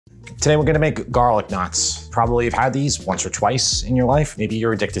Today we're gonna make garlic knots. Probably you've had these once or twice in your life. Maybe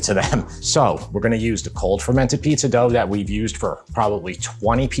you're addicted to them. So we're gonna use the cold fermented pizza dough that we've used for probably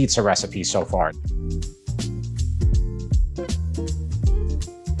 20 pizza recipes so far.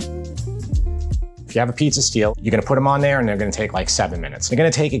 If you have a pizza steel, you're gonna put them on there and they're gonna take like 7 minutes. They're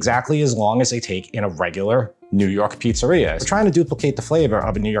gonna take exactly as long as they take in a regular New York pizzeria. We're trying to duplicate the flavor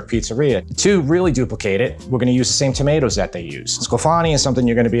of a New York pizzeria. To really duplicate it, we're gonna use the same tomatoes that they use. Sclafani is something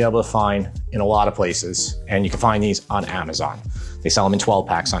you're gonna be able to find in a lot of places, and you can find these on Amazon. They sell them in 12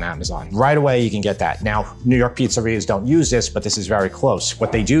 packs on Amazon. Right away, you can get that. Now, New York pizzerias don't use this, but this is very close.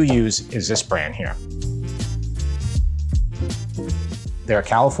 What they do use is this brand here. They're a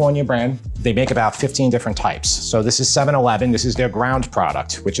California brand. They make about 15 different types. So this is 7-Eleven. This is their ground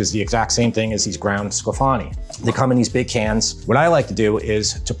product, which is the exact same thing as these ground Sclafani. They come in these big cans. What I like to do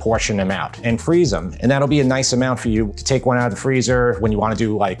is to portion them out and freeze them. And that'll be a nice amount for you to take one out of the freezer when you want to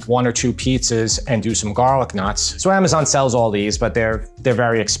do like 1 or 2 pizzas and do some garlic knots. So Amazon sells all these, but they're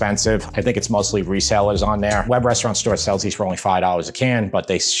very expensive. I think it's mostly resellers on there. Web Restaurant Store sells these for only $5 a can, but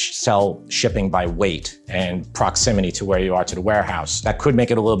they sell shipping by weight and proximity to where you are to the warehouse. That could make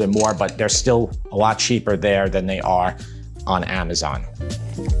it a little bit more, but they're still a lot cheaper there than they are on Amazon.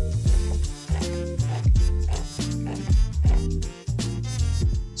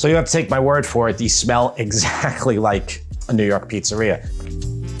 So you have to take my word for it. These smell exactly like a New York pizzeria.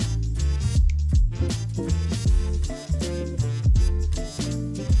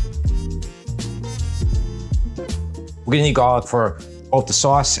 We're gonna need garlic for both the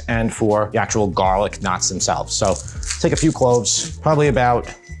sauce and for the actual garlic knots themselves. So take a few cloves, probably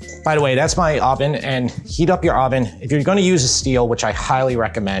about, by the way, that's my oven, and heat up your oven. If you're gonna use a steel, which I highly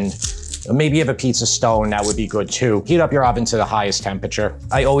recommend, maybe you have a pizza stone, that would be good too. Heat up your oven to the highest temperature.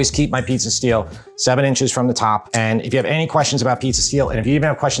 I always keep my pizza steel 7 inches from the top. And if you have any questions about pizza steel, and if you even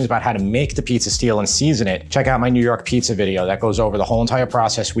have questions about how to make the pizza steel and season it, check out my New York pizza video. That goes over the whole entire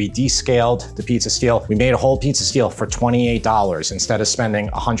process. We descaled the pizza steel. We made a whole pizza steel for $28 instead of spending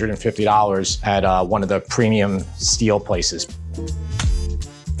 $150 at one of the premium steel places.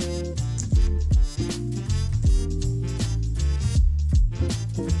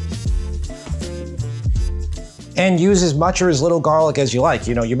 And use as much or as little garlic as you like.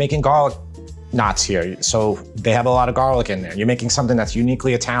 You know, you're making garlic knots here, so they have a lot of garlic in there. You're making something that's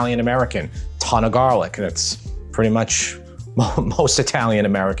uniquely Italian-American, ton of garlic. That's pretty much most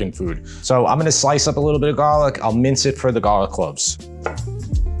Italian-American food. So I'm gonna slice up a little bit of garlic. I'll mince it for the garlic cloves.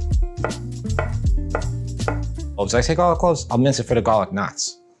 Oh, did I say garlic cloves? I'll mince it for the garlic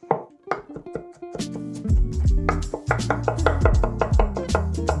knots.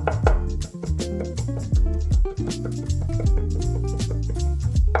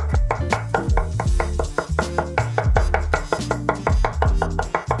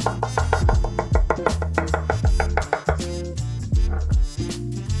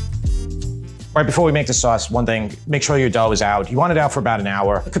 Right before we make the sauce, one thing, make sure your dough is out. You want it out for about an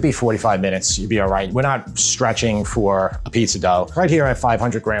hour. It could be 45 minutes, you'll be all right. We're not stretching for a pizza dough. Right here I have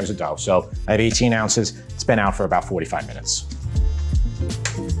 500 grams of dough, so I have 18 ounces. It's been out for about 45 minutes.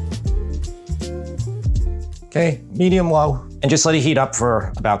 Okay, medium low. And just let it heat up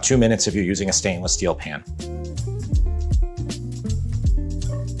for about 2 minutes if you're using a stainless steel pan.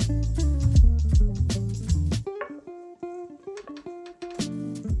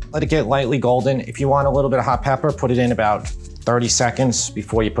 Let it get lightly golden. If you want a little bit of hot pepper, put it in about 30 seconds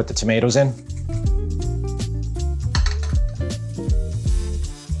before you put the tomatoes in.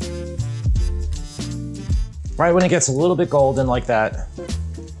 Right when it gets a little bit golden like that,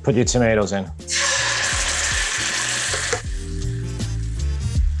 put your tomatoes in.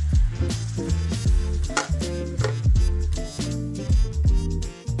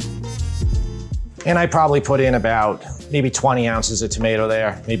 And I probably put in about maybe 20 ounces of tomato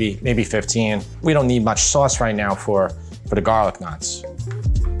there, maybe 15. We don't need much sauce right now for the garlic knots.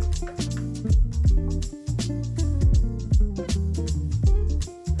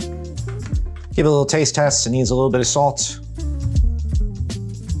 Give it a little taste test. It needs a little bit of salt.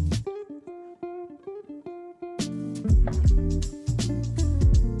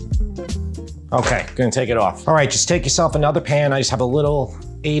 Okay, gonna take it off. All right, just take yourself another pan. I just have a little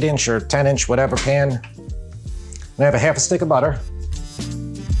 8-inch or 10-inch, whatever pan. And I have a half a stick of butter.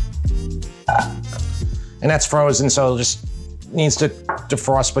 And that's frozen, so it just needs to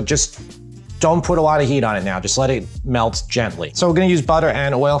defrost, but just don't put a lot of heat on it now. Just let it melt gently. So we're gonna use butter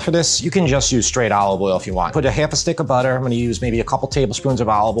and oil for this. You can just use straight olive oil if you want. Put a half a stick of butter. I'm gonna use maybe a couple tablespoons of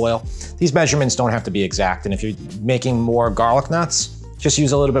olive oil. These measurements don't have to be exact. And if you're making more garlic knots, just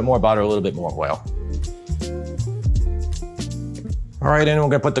use a little bit more butter, a little bit more oil. All right, and we're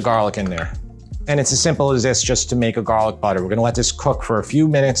gonna put the garlic in there. And it's as simple as this, just to make a garlic butter. We're gonna let this cook for a few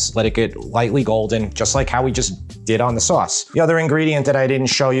minutes, let it get lightly golden, just like how we just did on the sauce. The other ingredient that I didn't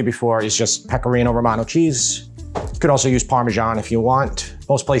show you before is just Pecorino Romano cheese. You could also use Parmesan if you want.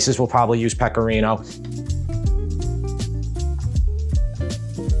 Most places will probably use Pecorino.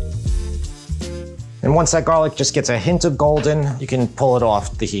 And once that garlic just gets a hint of golden, you can pull it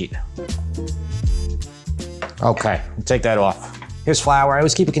off the heat. Okay, take that off. Here's flour. I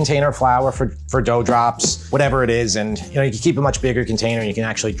always keep a container of flour for dough drops, whatever it is. And you can keep a much bigger container and you can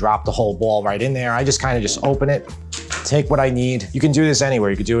actually drop the whole ball right in there. I just kind of just open it, take what I need. You can do this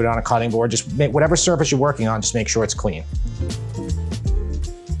anywhere. You could do it on a cutting board. Just make whatever surface you're working on, just make sure it's clean.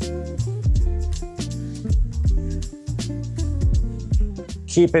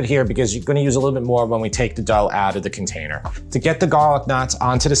 Keep it here because you're gonna use a little bit more when we take the dough out of the container. To get the garlic knots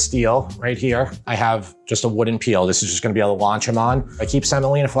onto the steel right here, I have just a wooden peel. This is just gonna be able to launch them on. I keep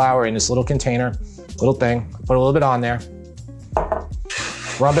semolina flour in this little container, little thing, put a little bit on there,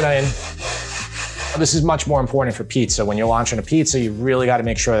 rub it in. This is much more important for pizza. When you're launching a pizza, you really gotta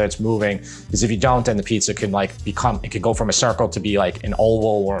make sure that it's moving, because if you don't, then the pizza can it could go from a circle to be like an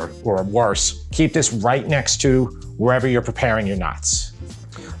oval or worse. Keep this right next to wherever you're preparing your knots.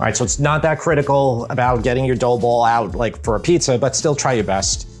 All right, so it's not that critical about getting your dough ball out like for a pizza, but still try your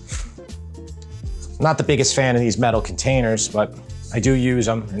best. Not the biggest fan of these metal containers, but I do use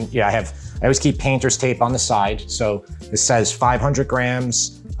them. And yeah, I always keep painter's tape on the side. So this says 500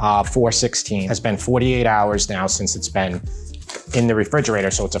 grams, 416. It's been 48 hours now since it's been in the refrigerator.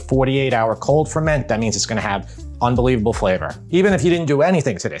 So it's a 48-hour cold ferment. That means it's gonna have unbelievable flavor. Even if you didn't do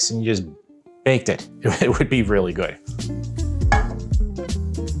anything to this and you just baked it, it would be really good.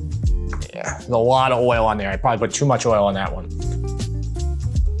 Yeah, there's a lot of oil on there. I probably put too much oil on that one.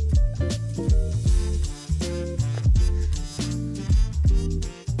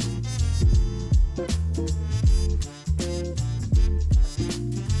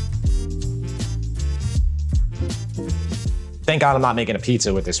 Thank God I'm not making a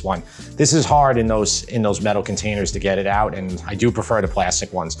pizza with this one. This is hard in those metal containers to get it out, and I do prefer the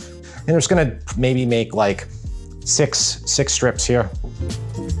plastic ones. And I'm just gonna maybe make like six strips here.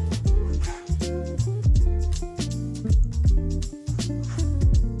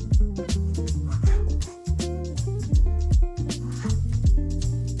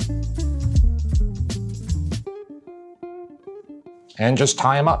 And just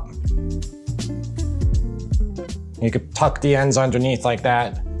tie them up. You could tuck the ends underneath like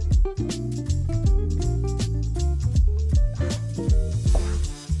that.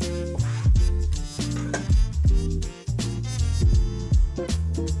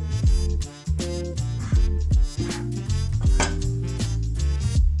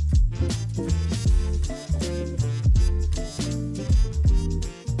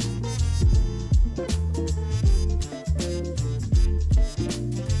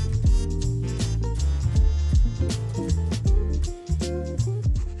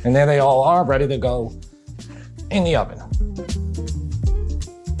 And there they all are, ready to go in the oven.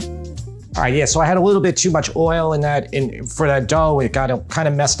 All right, yeah, so I had a little bit too much oil for that dough. It got kind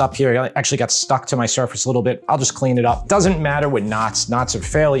of messed up here. It actually got stuck to my surface a little bit. I'll just clean it up. Doesn't matter with knots. Knots are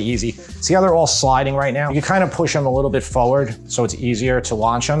fairly easy. See how they're all sliding right now? You can kind of push them a little bit forward so it's easier to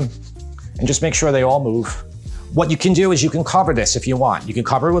launch them. And just make sure they all move. What you can do is you can cover this if you want. You can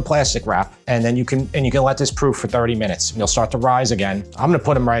cover it with plastic wrap, and then you can let this proof for 30 minutes. And they'll start to rise again. I'm gonna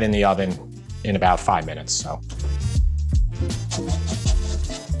put them right in the oven in about 5 minutes, so.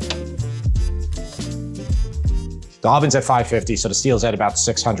 The oven's at 550, so the steel's at about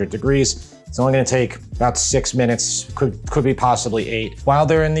 600 degrees. It's only gonna take about 6 minutes, could be possibly 8. While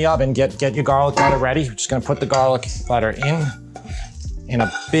they're in the oven, get your garlic butter ready. We're just gonna put the garlic butter in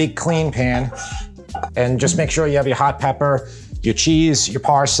a big clean pan. And just make sure you have your hot pepper, your cheese, your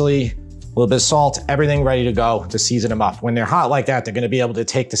parsley, a little bit of salt, everything ready to go to season them up. When they're hot like that, they're gonna be able to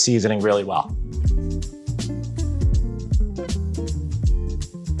take the seasoning really well.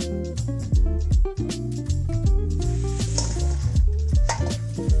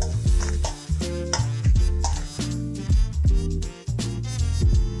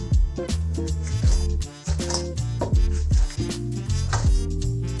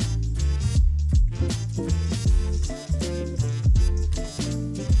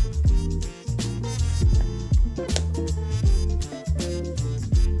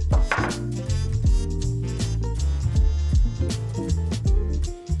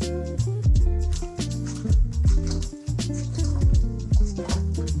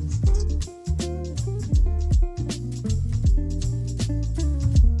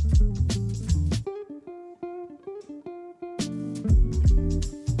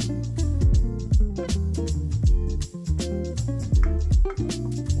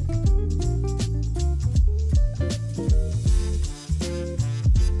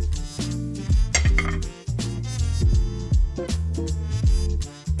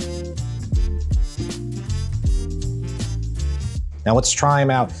 Now let's try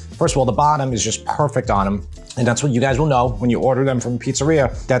them out. First of all, the bottom is just perfect on them. And that's what you guys will know when you order them from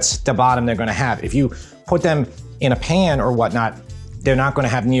Pizzeria. That's the bottom they're gonna have. If you put them in a pan or whatnot, they're not gonna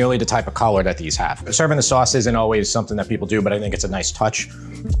have nearly the type of color that these have. Serving the sauce isn't always something that people do, but I think it's a nice touch.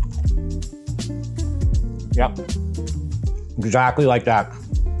 Yep, exactly like that.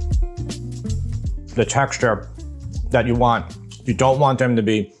 The texture that you want. You don't want them to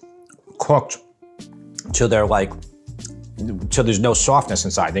be cooked till they're like, till there's no softness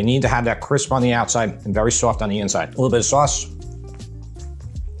inside. They need to have that crisp on the outside and very soft on the inside. A little bit of sauce.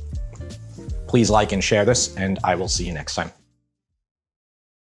 Please like and share this, and I will see you next time.